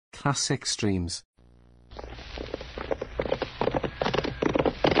classic streams.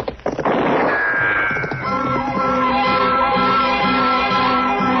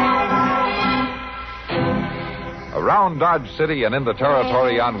 Around Dodge City and in the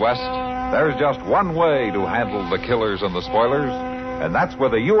territory on West, there's just one way to handle the killers and the spoilers, and that's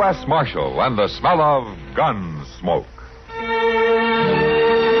with a U.S. Marshal and the smell of gun smoke.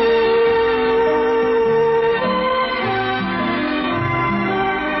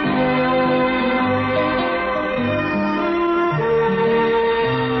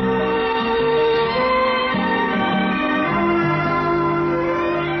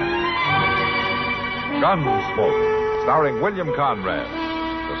 Gunsmoke, starring William Conrad.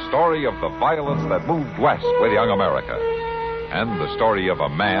 The story of the violence that moved west with young America. And the story of a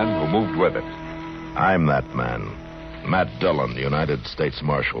man who moved with it. I'm that man. Matt Dillon, United States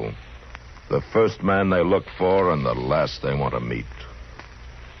Marshal. The first man they look for and the last they want to meet.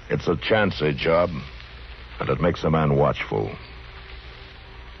 It's a chancy job, and it makes a man watchful.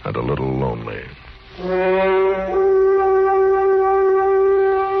 And a little lonely.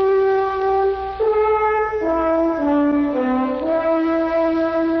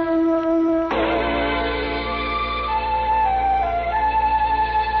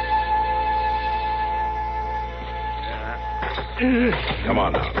 Come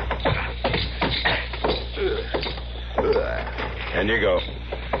on now. In you go.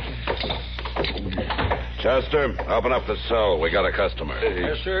 Chester, open up the cell. We got a customer.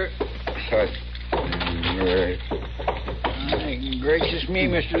 Yes, sir. Gracious me,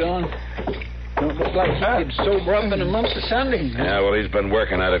 Mr. Dillon. Don't look like he could sober up in a month of Sunday. Yeah, well, he's been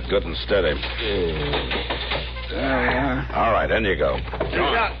working at it good and steady. There we are. All right, in you go.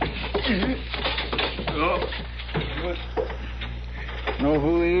 Know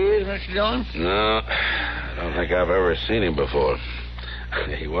who he is, Mr. Dillon? No, I don't think I've ever seen him before.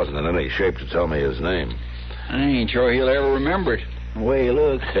 He wasn't in any shape to tell me his name. I ain't sure he'll ever remember it, the way he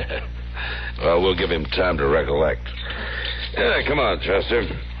looks. Well, we'll give him time to recollect. Yeah, come on, Chester.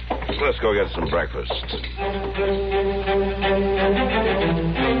 Let's go get some breakfast.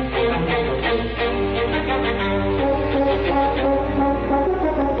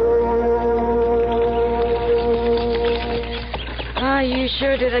 Oh, you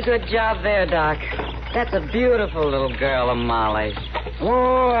sure did a good job there, Doc. That's a beautiful little girl of Molly's.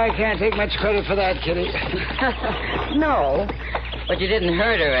 Oh, I can't take much credit for that, Kitty. No, but you didn't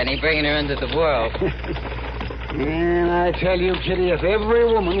hurt her any bringing her into the world. And I tell you, Kitty, if every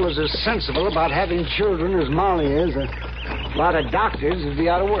woman was as sensible about having children as Molly is, a lot of doctors would be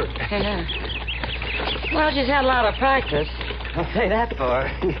out of work. Yeah. Well, she's had a lot of practice. I'll say that for her.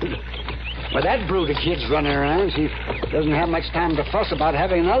 With that brood of kids running around, she doesn't have much time to fuss about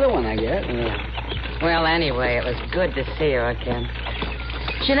having another one, I guess. Yeah. Well, anyway, it was good to see her again.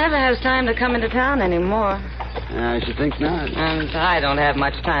 She never has time to come into town anymore. I should think not. And I don't have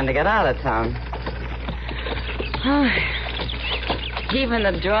much time to get out of town. Oh, even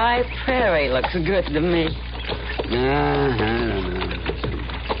the dry prairie looks good to me. I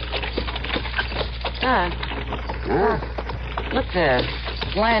don't know. Look there.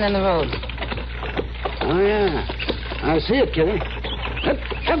 Lying in the road. Oh, yeah. I see it, Kitty.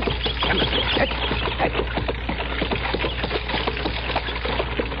 Come.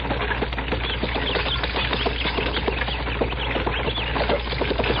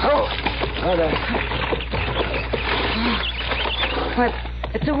 Oh, there. What?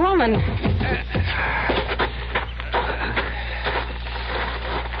 It's a woman.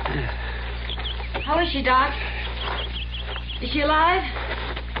 How is she, Doc? Is she alive?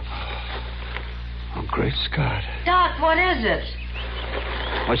 Oh, great Scott. Doc, what is it?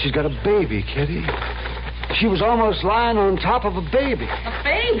 Well, she's got a baby, Kitty. She was almost lying on top of a baby. A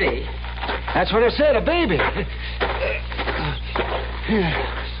baby? That's what I said, a baby.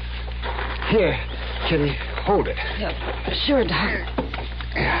 Here, Kitty, hold it. Yeah, sure, Doc.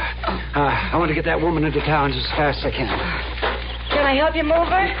 I want to get that woman into town just as fast as I can. Can I help you move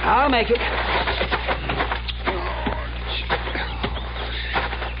her? I'll make it.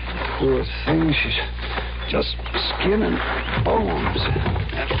 Poor thing, she's just skin and bones.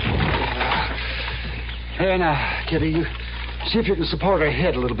 Here now, Kitty, you see if you can support her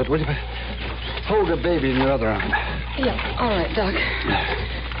head a little bit, will you? Hold the baby in your other arm. Yeah, all right, Doc.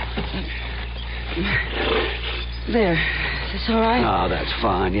 There. Is this all right? Oh, that's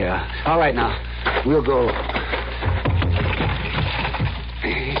fine, yeah. All right, now. We'll go.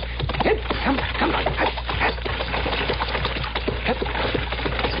 Come on.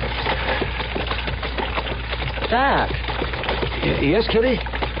 Doc. Yes, Kitty?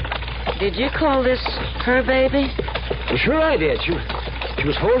 Did you call this her baby? Well, sure I did. She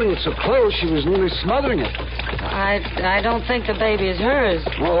was holding it so close she was nearly smothering it. I don't think the baby is hers.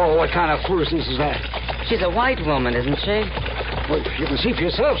 Oh, what kind of foolishness is that? She's a white woman, isn't she? Well, you can see for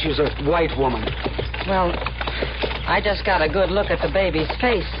yourself she's a white woman. Well, I just got a good look at the baby's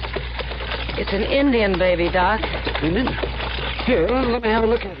face. It's an Indian baby, Doc. Indian? Here, let me have a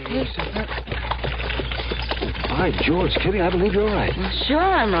look at it. By George, Kitty, I believe you're right. Well, sure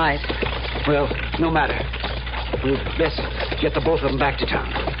I'm right. Well, no matter. We'd best get the both of them back to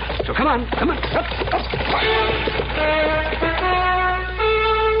town. So come on. Up.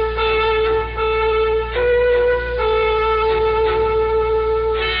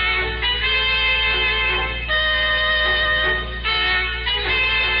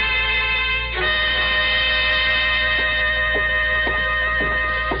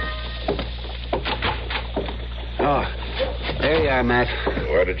 There you are, Matt.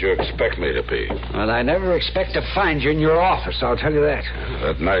 Where did you expect me to be? Well, I never expect to find you in your office, I'll tell you that.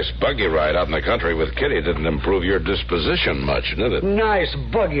 That nice buggy ride out in the country with Kitty didn't improve your disposition much, did it? Nice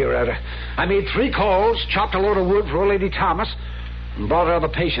buggy rider. I made 3 calls, chopped a load of wood for old Lady Thomas, and brought her other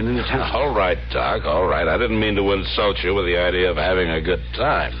patient into town. All right, Doc, all right. I didn't mean to insult you with the idea of having a good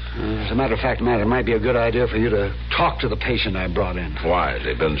time. As a matter of fact, Matt, it might be a good idea for you to talk to the patient I brought in. Why? Has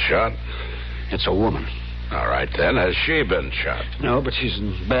he been shot? It's a woman. All right, then. Has she been shot? No, but she's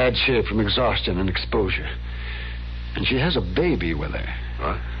in bad shape from exhaustion and exposure. And she has a baby with her.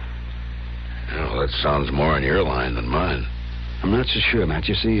 What? Well, that sounds more in your line than mine. I'm not so sure, Matt.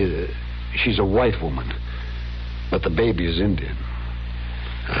 You see, she's a white woman. But the baby is Indian.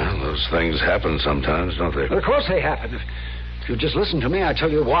 Well, those things happen sometimes, don't they? Well, of course they happen. If you just listen to me, I tell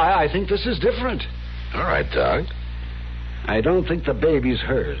you why I think this is different. All right, Doc. I don't think the baby's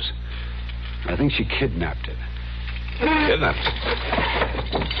hers. I think she kidnapped it. Kidnapped?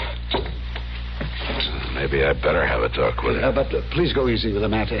 Maybe I better have a talk with her. But please go easy with her,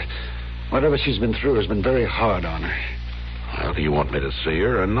 Matt. Whatever she's been through has been very hard on her. Well, do you want me to see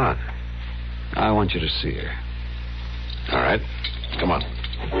her or not? I want you to see her. All right. Come on.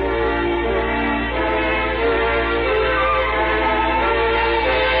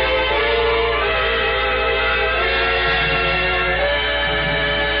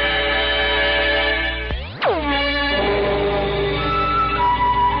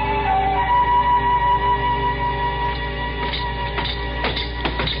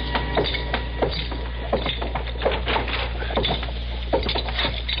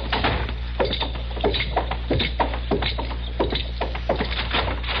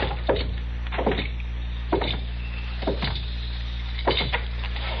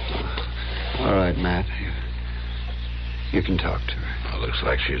 Matt. You can talk to her. Well, looks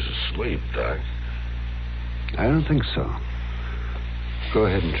like she's asleep, Doc. I don't think so. Go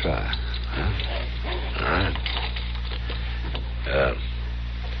ahead and try. Huh? All right.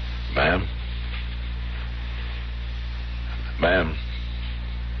 Ma'am? Ma'am?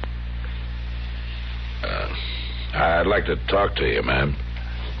 I'd like to talk to you, ma'am.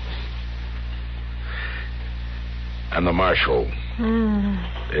 I'm the marshal.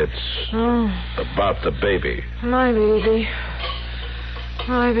 It's about the baby. My baby.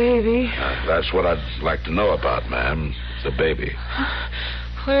 My baby. That's what I'd like to know about, ma'am. The baby.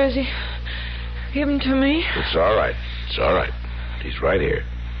 Where is he? Give him to me. It's all right. It's all right. He's right here.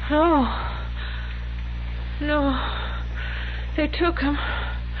 No. No. They took him.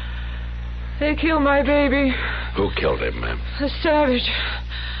 They killed my baby. Who killed him, ma'am? The savage.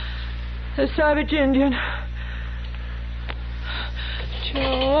 The savage Indian.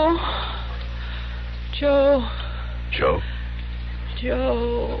 Joe. Joe. Joe?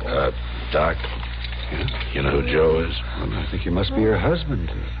 Joe. Doc? Yeah? You know who Joe is? Well, I think he must be her husband.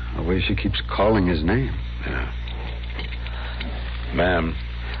 The way she keeps calling his name. Yeah. Ma'am,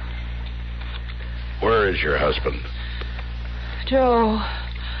 where is your husband? Joe.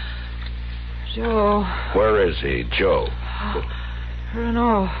 Joe. Where is he, Joe? Run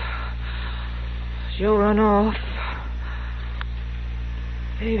off. Joe run off.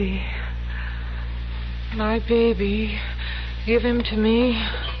 Baby. My baby. Give him to me.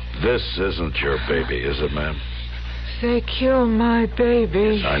 This isn't your baby, is it, ma'am? They killed my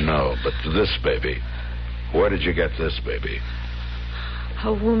baby. Yes, I know, but this baby. Where did you get this baby?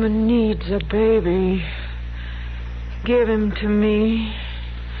 A woman needs a baby. Give him to me.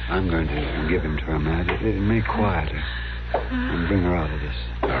 I'm going to give him to her, Matt. It may quiet her and bring her out of this.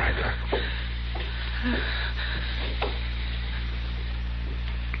 All right, Doc.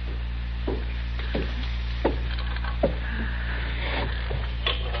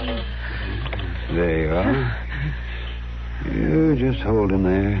 There you are. You just hold him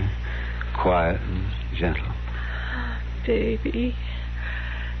there, quiet and gentle. Baby.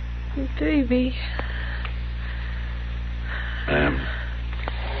 Baby. Ma'am,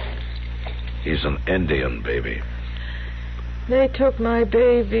 he's an Indian baby. They took my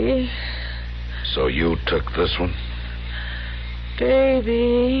baby. So you took this one?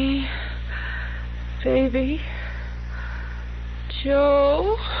 Baby. Baby.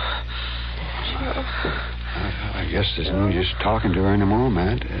 Joe. I guess there's no use talking to her anymore,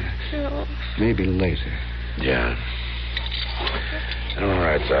 Matt. Joe. Maybe later. Yeah. All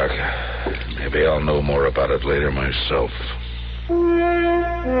right, Doc. Maybe I'll know more about it later myself.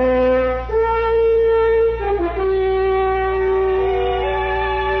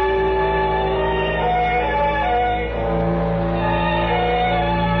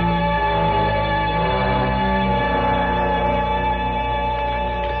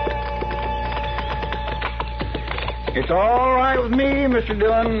 It's all right with me, Mr.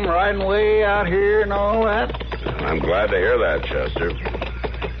 Dillon, riding way out here and all that. I'm glad to hear that, Chester.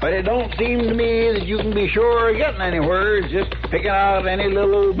 But it don't seem to me that you can be sure of getting anywhere. It's just picking out any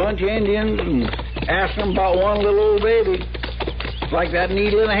little bunch of Indians and asking them about one little old baby. It's like that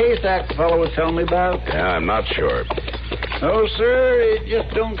needle in a haystack the fellow was telling me about. Yeah, I'm not sure. No, sir, it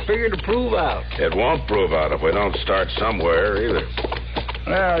just don't figure to prove out. It won't prove out if we don't start somewhere either.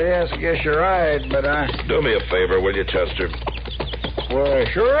 Well, yes, I guess you're right, but Do me a favor, will you, Chester? Well,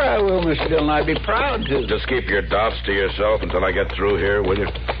 sure I will, Mr. Dillon. I'd be proud to. Just keep your doubts to yourself until I get through here, will you?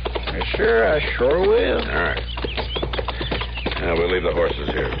 Sure, I sure will. All right. Now, we'll leave the horses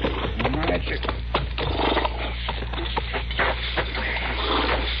here. All right, sir.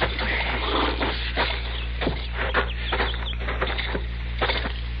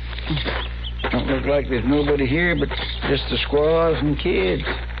 Don't look like there's nobody here but just the squaws and kids.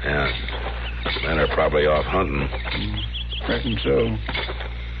 Yeah. Men are probably off hunting. Reckon so.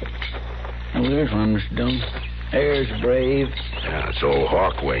 Oh, there's one, Mr. Dillon. There's Brave. Yeah, it's old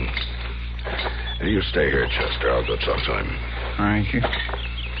Hawkwing. You stay here, Chester. I'll go talk to him. All right, sir.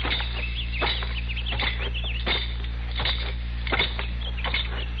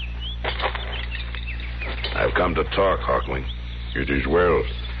 I've come to talk, Hawkwing. It is well.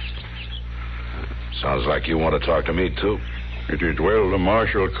 Sounds like you want to talk to me, too. It is well the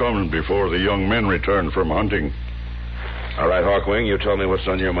marshal comes before the young men return from hunting. All right, Hawkwing, you tell me what's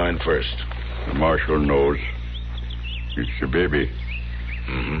on your mind first. The marshal knows. It's a baby.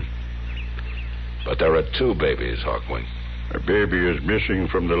 Mm-hmm. But there are two babies, Hawkwing. A baby is missing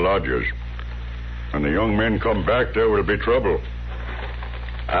from the lodges. When the young men come back, there will be trouble.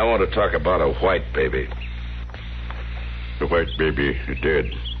 I want to talk about a white baby. The white baby is dead.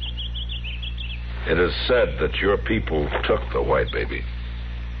 It is said that your people took the white baby.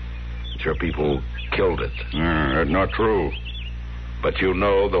 That your people killed it. That's not true. But you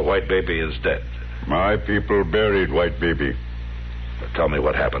know the white baby is dead. My people buried white baby. But tell me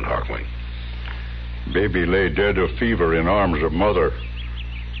what happened, Hawkwing. Baby lay dead of fever in arms of mother.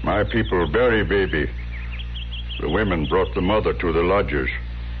 My people bury baby. The women brought the mother to the lodges.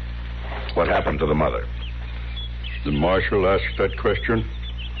 What happened to the mother? The marshal asked that question.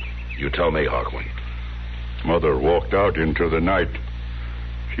 You tell me, Hawkwing. Mother walked out into the night.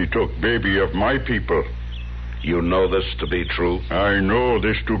 She took baby of my people. You know this to be true? I know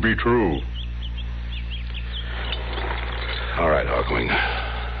this to be true. All right, Hawkwing.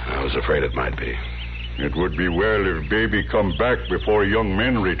 I was afraid it might be. It would be well if baby come back before young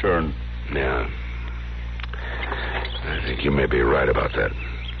men return. Yeah. I think you may be right about that.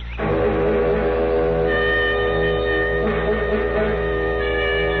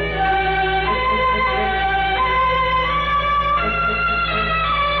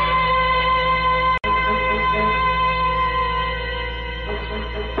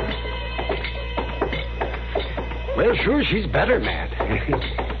 Well, sure, she's better, Matt.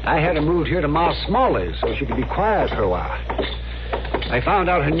 I had her moved here to Ma Smalley's so she could be quiet for a while. I found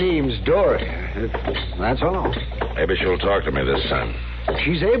out her name's Dory. That's all. Maybe she'll talk to me this time.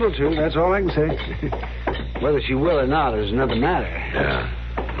 She's able to, that's all I can say. Whether she will or not is another matter. Yeah.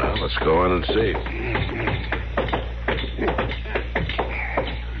 Well, let's go in and see.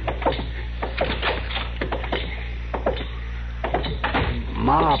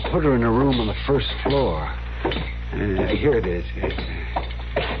 Ma put her in a room on the first floor. Here it is.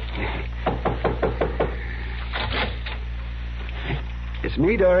 It's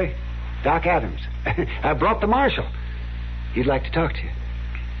me, Dory. Doc Adams. I brought the marshal. He'd like to talk to you.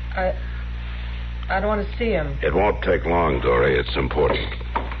 I don't want to see him. It won't take long, Dory. It's important.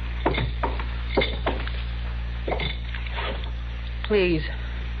 Please,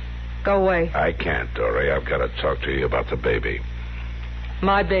 go away. I can't, Dory. I've got to talk to you about the baby.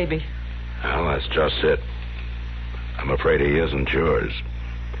 My baby. Well, that's just it. I'm afraid he isn't yours.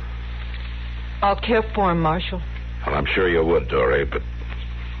 I'll care for him, Marshal. Well, I'm sure you would, Dory, but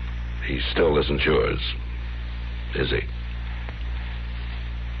he still isn't yours, is he?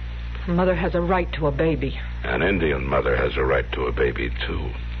 Mother has a right to a baby. An Indian mother has a right to a baby,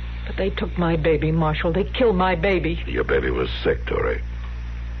 too. But they took my baby, Marshal. They killed my baby. Your baby was sick, Dory.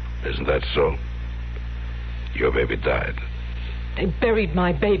 Isn't that so? Your baby died. They buried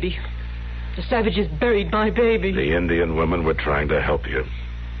my baby. The savages buried my baby. The Indian women were trying to help you.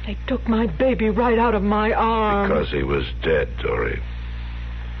 They took my baby right out of my arms. Because he was dead, Dory.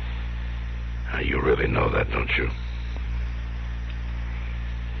 Now, you really know that, don't you?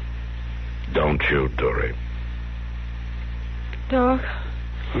 Don't you, Dory? Doc?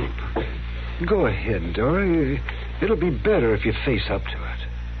 Go ahead, Dory. It'll be better if you face up to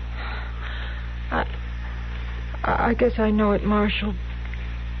it. I guess I know it, Marshal.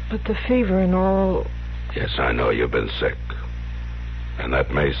 But the fever and all... Yes, I know you've been sick. And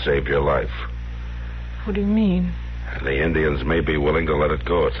that may save your life. What do you mean? And the Indians may be willing to let it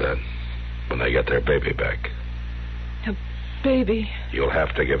go at that when they get their baby back. A baby? You'll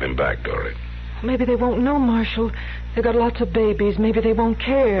have to give him back, Dory. Maybe they won't know, Marshal. They got lots of babies. Maybe they won't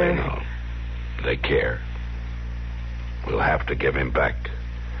care. They know. They care. We'll have to give him back.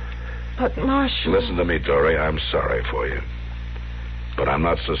 But, Marshal... Listen to me, Dory. I'm sorry for you. But I'm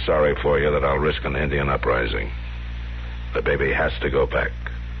not so sorry for you that I'll risk an Indian uprising. The baby has to go back,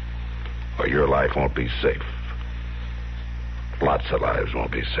 or your life won't be safe. Lots of lives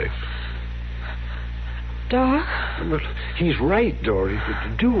won't be safe. Doc? But he's right, Dory.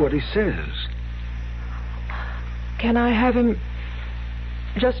 Do what he says. Can I have him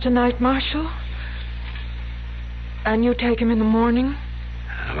just tonight, Marshal? And you take him in the morning?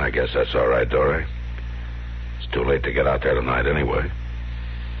 And I guess that's all right, Dory. It's too late to get out there tonight anyway.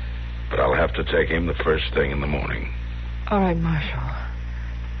 But I'll have to take him the first thing in the morning. All right, Marshal.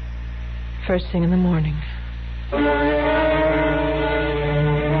 First thing in the morning.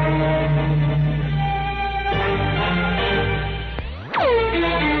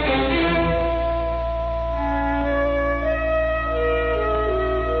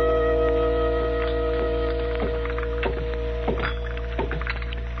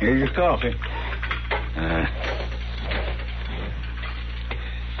 Here's your coffee.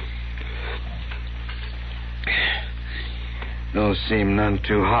 Don't seem none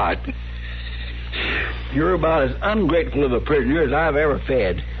too hot. You're about as ungrateful of a prisoner as I've ever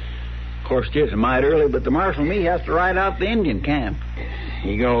fed. Of course, it's mighty early, but the marshal and me has to ride out the Indian camp.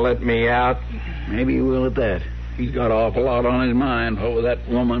 You gonna let me out? Maybe he will at that. He's got an awful lot on his mind over that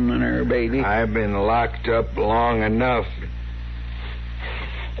woman and her baby. I've been locked up long enough.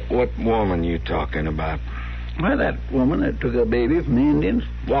 What woman you talking about? Well, that woman that took a baby from the Indians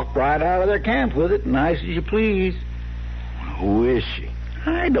walked right out of their camp with it, nice as you please. Who is she?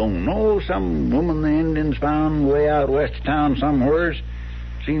 I don't know. Some woman the Indians found way out west of town somewheres.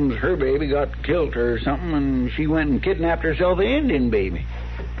 Seems her baby got killed or something, and she went and kidnapped herself an Indian baby.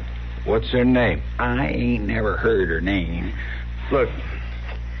 What's her name? I ain't never heard her name. Look,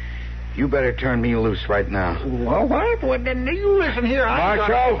 you better turn me loose right now. Well, what? Well, then you listen here. I got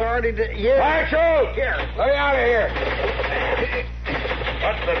Marshal! authority to... Yes. Marshal! Here. Let me out of here!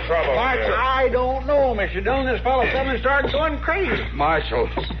 What's the trouble? Marshal, I don't know, Mr. Dillon. This fellow suddenly started going crazy. Marshal,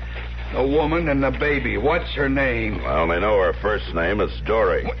 the woman and the baby, what's her name? I only know her first name. It's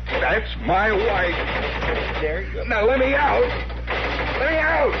Dory. That's my wife. There you go. Now let me out. Let me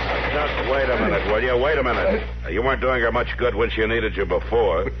out. Just wait a minute, will you? Wait a minute. You weren't doing her much good when she needed you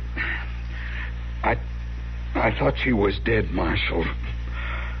before. I thought she was dead, Marshal.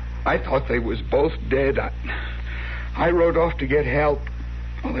 I thought they was both dead. I rode off to get help.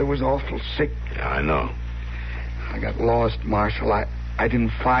 Well, they was awful sick. Yeah, I know. I got lost, Marshal. I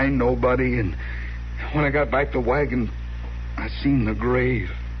didn't find nobody, and when I got back to the wagon, I seen the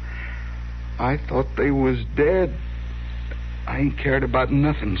grave. I thought they was dead. I ain't cared about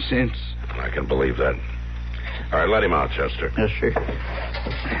nothing since. I can believe that. All right, let him out, Chester. Yes, sir.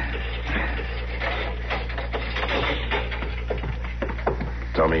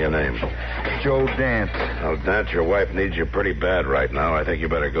 Tell me your name. Joe Dant. Now, Dant, your wife needs you pretty bad right now. I think you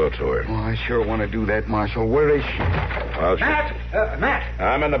better go to her. Oh, I sure want to do that, Marshal. Where is she? Well, Matt!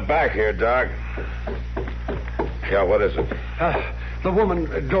 I'm in the back here, Doc. Yeah, what is it? The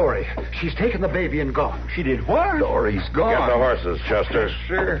woman, Dory. She's taken the baby and gone. She did what? Dory's gone. Get the horses, Chester.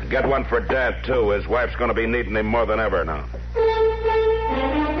 Sure. Get one for Dad, too. His wife's going to be needing him more than ever now.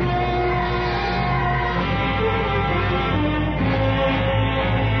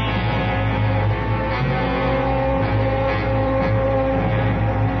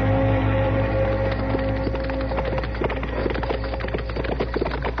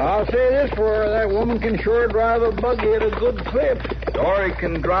 I'll say this for her, that woman can sure drive a buggy at a good clip. Dory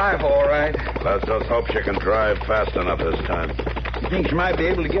can drive all right. Let's just hope she can drive fast enough this time. You think she might be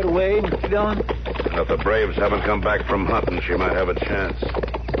able to get away, Mr. Dillon? And if the Braves haven't come back from hunting, she might have a chance.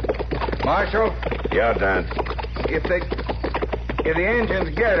 Marshal, Yeah, Dan. if the Indians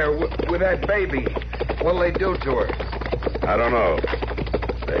get her with that baby, what'll they do to her? I don't know.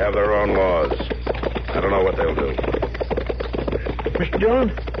 They have their own laws. I don't know what they'll do. Mr.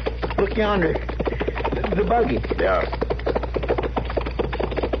 Dillon, look yonder. The buggy. Yeah.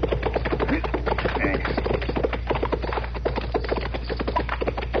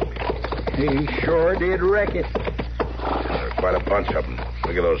 He sure did wreck it. There's quite a bunch of them.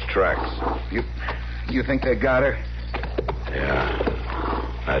 Look at those tracks. You think they got her? Yeah.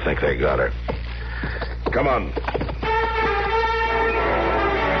 I think they got her. Come on.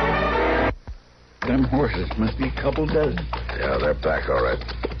 Them horses must be a couple dozen. Yeah, they're back all right.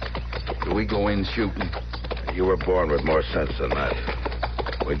 Do we go in shooting? You were born with more sense than that.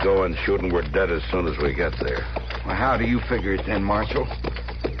 We go in shooting, we're dead as soon as we get there. Well, how do you figure it then, Marshal?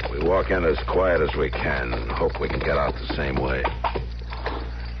 We walk in as quiet as we can and hope we can get out the same way.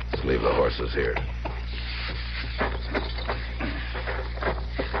 Let's leave the horses here.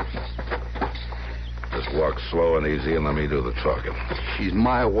 Just walk slow and easy and let me do the talking. She's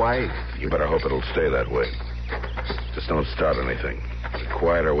my wife. You better hope it'll stay that way. Just don't start anything. The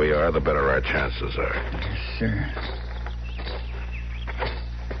quieter we are, the better our chances are. Yes, sir.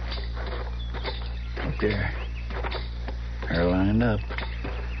 Up there. They're lined up,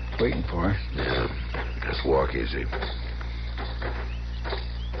 waiting for us. Yeah, just walk easy.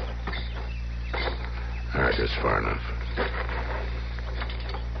 All right, just far enough.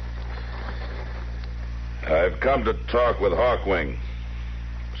 I've come to talk with Hawkwing.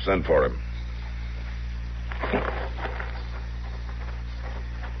 Send for him.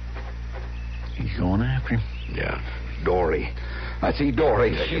 He's going after him. Yeah. Dory. I see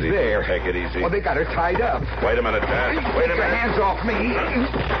Dory. Take She's it easy. there. Take it easy. Well, they got her tied up. Wait a minute, Dan. Wait a Take your minute. hands off me.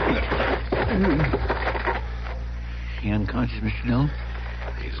 Is he unconscious, Mr. Dillon?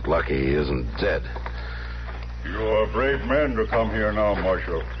 He's lucky he isn't dead. You are brave men to come here now,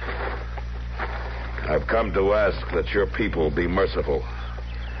 Marshal. I've come to ask that your people be merciful.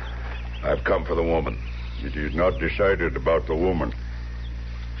 I've come for the woman. It is not decided about the woman.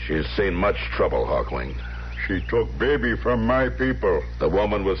 She's seen much trouble, Hawkwing. She took baby from my people. The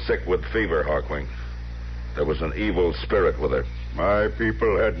woman was sick with fever, Hawkwing. There was an evil spirit with her. My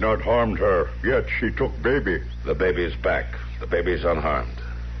people had not harmed her, yet she took baby. The baby's back. The baby's unharmed.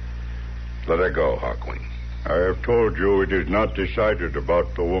 Let her go, Hawkwing. I have told you it is not decided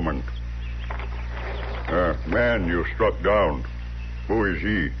about the woman. Man you struck down. Who is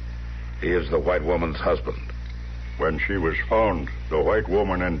he? He is the white woman's husband. When she was found, the white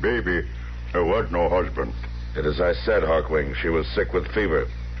woman and baby, there was no husband. It is I said, Hawkwing. She was sick with fever.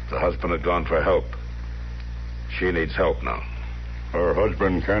 The husband had gone for help. She needs help now. Her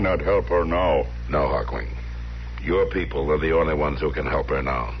husband cannot help her now. No, Hawkwing. Your people are the only ones who can help her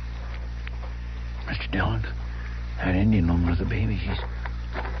now. Mr. Dillon, that Indian woman with the baby, she's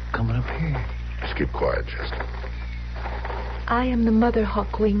coming up here. Just keep quiet, Chester. I am the mother,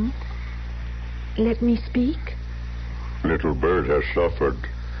 Hawkwing. Let me speak. Little Bird has suffered.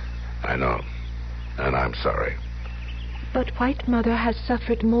 I know. And I'm sorry. But White Mother has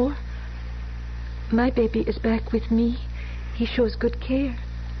suffered more. My baby is back with me. He shows good care.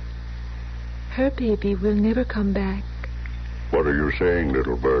 Her baby will never come back. What are you saying,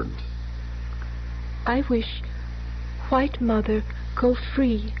 Little Bird? I wish White Mother go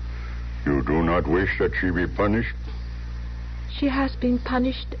free. You do not wish that she be punished? She has been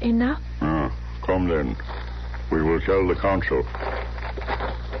punished enough. Come then. We will tell the council.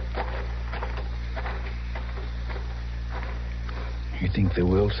 You think they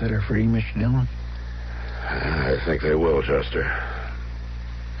will set her free, Mr. Dillon? I think they will, Chester.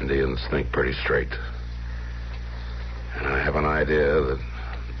 Indians think pretty straight. And I have an idea that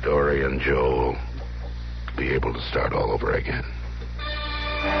Dory and Joe will be able to start all over again.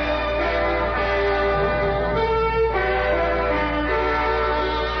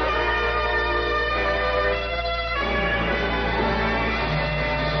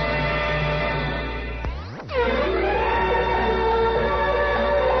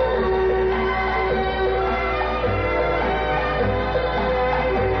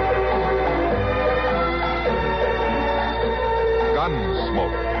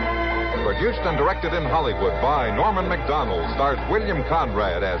 Produced and directed in Hollywood by Norman Macdonald, stars William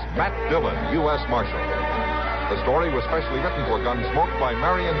Conrad as Matt Dillon, U.S. Marshal. The story was specially written for Gunsmoke by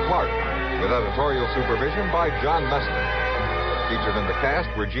Marion Clark, with editorial supervision by John Meston. Featured in the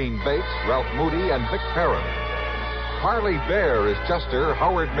cast were Gene Bates, Ralph Moody, and Vic Perrin. Harley Bear is Chester,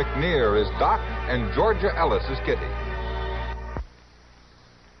 Howard McNear is Doc, and Georgia Ellis is Kitty.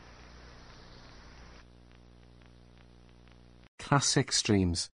 Classic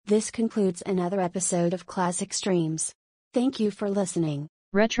Streams. This concludes another episode of Classic Streams. Thank you for listening.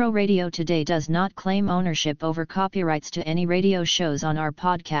 Retro Radio Today does not claim ownership over copyrights to any radio shows on our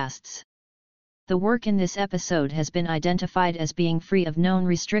podcasts. The work in this episode has been identified as being free of known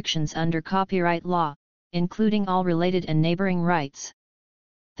restrictions under copyright law, including all related and neighboring rights.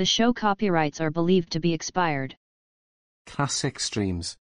 The show copyrights are believed to be expired. Classic Streams.